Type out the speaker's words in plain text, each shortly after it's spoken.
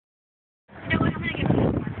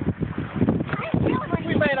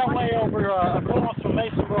across from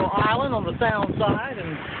Masonville Island on the sound side,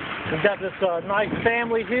 and we've got this nice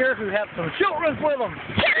family here who have some children with them.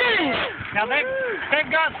 Now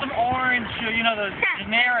they've got some orange, you know, the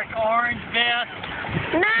generic orange vest.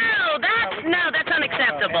 No, that's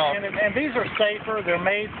unacceptable. And these are safer. They're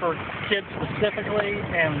made for kids specifically,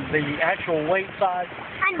 and the actual weight size,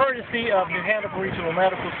 courtesy of New Hanover Regional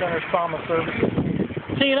Medical Center's Trauma Services.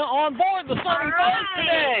 Tina, on board the Sunny Boat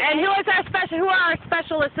today. And who are our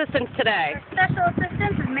special assistants today? Our special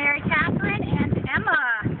assistants is Mary Catherine and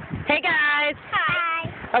Emma. Hey guys.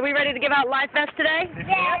 Hi. Are we ready to give out life vests today?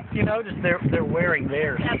 Yes. You notice they're wearing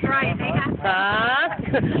theirs. That's right. They have.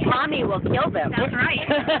 Mommy will kill them. That's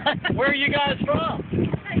right. Where are you guys from?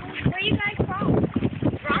 Where are you guys from?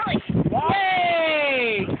 Raleigh.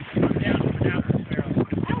 Yay!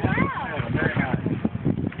 Oh wow. Very nice.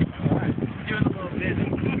 All right. Doing a little busy.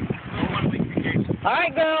 All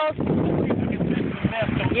right, girls.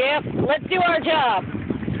 Yep, let's do our job. All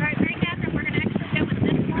right, Mary Catherine, we're going to actually go with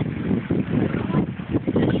this one.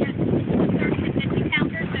 This is a 30 to 50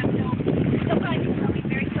 pounder, so you'll probably be moving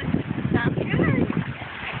very quickly. Sounds good.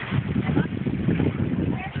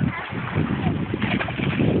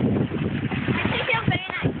 Actually feels very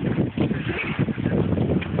nice.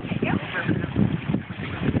 There you go.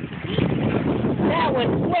 That was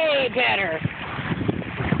way better.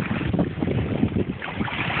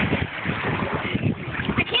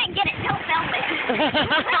 I can't get it. Don't film it.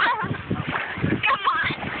 Come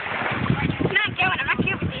on. I'm not going. I'm not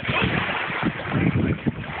cute with these things.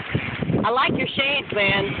 I like your shades,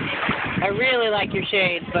 man. I really like your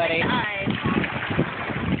shades, buddy.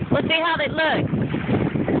 Let's see how they look.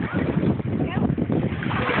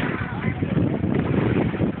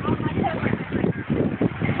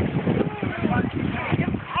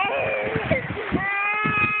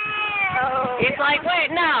 It's like,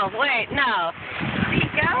 wait, no. There you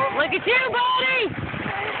go. Look at you, buddy.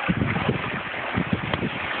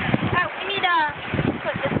 Oh, we need to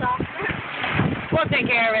put this off. We'll take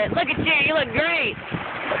care of it. Look at you. You look great.